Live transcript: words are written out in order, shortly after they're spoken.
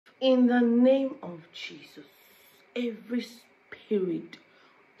In the name of Jesus, every spirit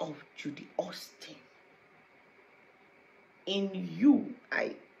of Judy Austine, in you,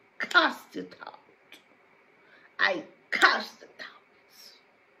 I cast it out. I cast it out.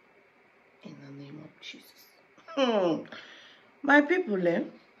 In the name of Jesus. My people,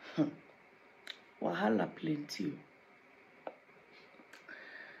 wahala plenty.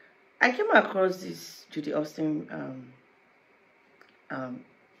 I came across this Judy Austine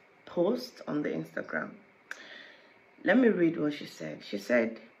post on the Instagram. Let me read what she said. She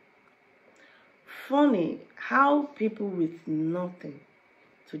said, funny how people with nothing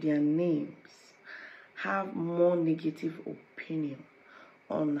to their names have more negative opinion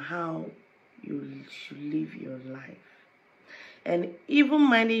on how you should live your life. And even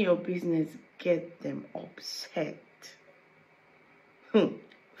minding your business get them upset.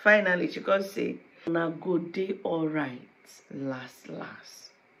 Finally, she could say, "Na go day all right, last.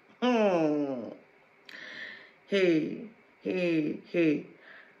 Hey.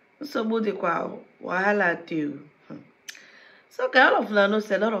 So body kwa wahala do. So all of them know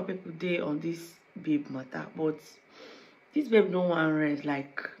say a lot of people dey on this babe matter, but this babe no want rest.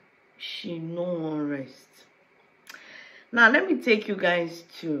 Like she no want rest. Now let me take you guys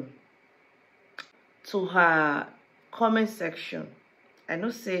to her comment section. I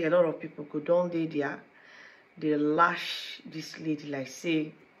know say a lot of people go down there, they lash this lady like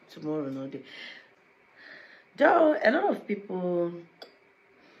say tomorrow no day. Though a lot of people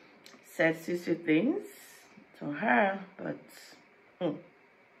said sister things to her, but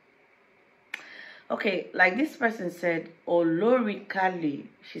okay, like this person said, Olori Kali,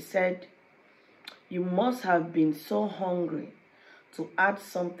 she said, you must have been so hungry to add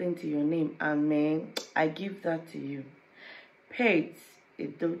something to your name, and man, I give that to you. Pate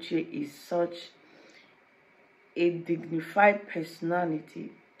Edochie is such a dignified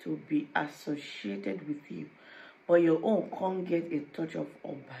personality to be associated with you, but your own can't get a touch of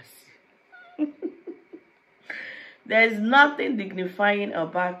obasi. There's nothing dignifying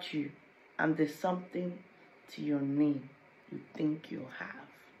about you, and there's something to your name you think you have.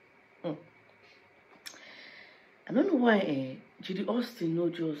 I don't know why Judy Austine no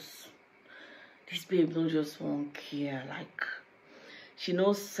just, this babe no just won't care. Like she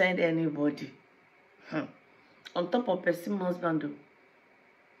no send anybody. On top of person husband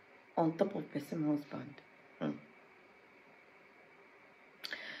though. On top of person husband.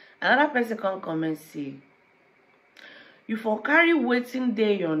 Another person can come and say, you for carry waiting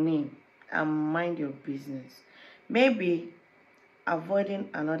there your name and mind your business. Maybe avoiding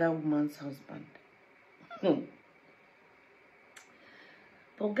another woman's husband.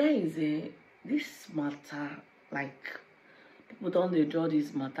 But guys, this matter, like people don't they draw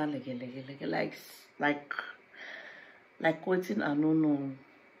this matter like waiting I don't know.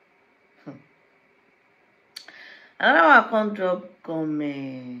 Another one can't drop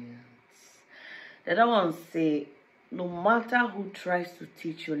comments. The other one say, no matter who tries to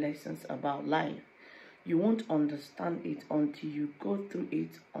teach you lessons about life, you won't understand it until you go through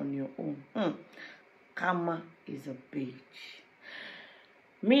it on your own. Karma is a bitch.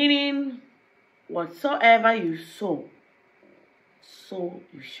 Meaning, whatsoever you sow, so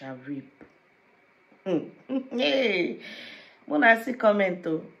you shall reap. Hey, when I see comment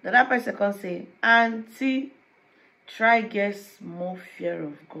though, the other person can say, Auntie, try get more fear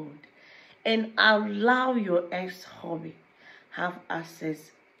of God and allow your ex-hubby have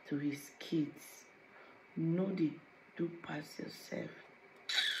access to his kids. No, they do pass yourself.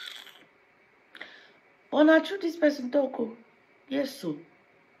 But not true, this person talk. Oh. Yes, so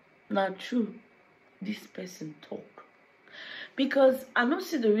not true, this person talk. Because I don't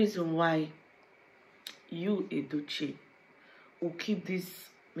see the reason why you, Edochie, will keep this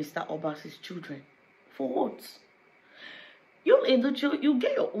Mr. Obasi's children. For what? You, Edochie, you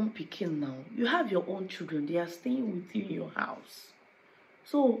get your own pikin now. You have your own children. They are staying with you in your house.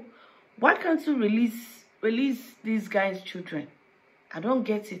 So why can't you release these guys' children? I don't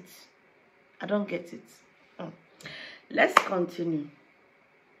get it. I don't get it. Let's continue.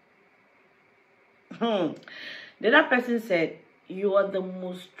 The other person said, you are the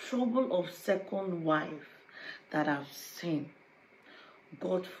most trouble of second wife that I've seen.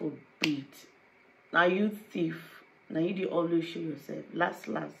 God forbid. Now you thief. Now you dey always show yourself. Last,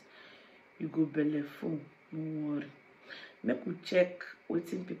 you go belly full. No worry. Make we check what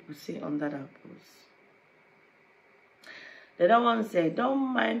people say under that post. The other one said,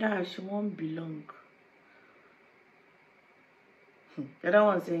 don't mind her, she won't belong. The other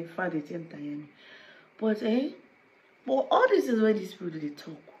one said, in fact, they didn't tire me. But all this is where these people they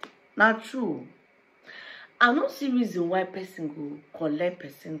talk. Not true. I no see reason why person go collect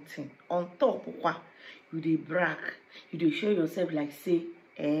person thing. On top of what you dey brag, you dey show yourself like say,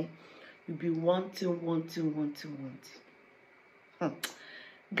 you be wanting.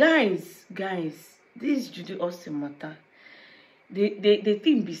 Guys, this Judy Austine matter. The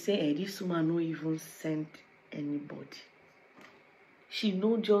thing be say, this woman no even send anybody. She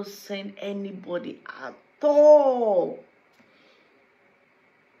no just send anybody at all.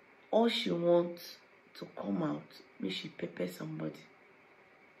 All she wants to come out, make she pepper somebody.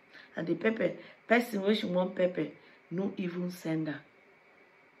 And the person where she want pepper, no even send her.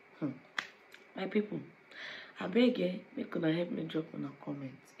 My people, I beg make una help me drop on a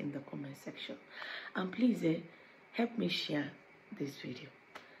comment in the comment section. And please help me share this video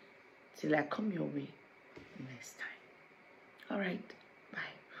till I come your way next time. Alright.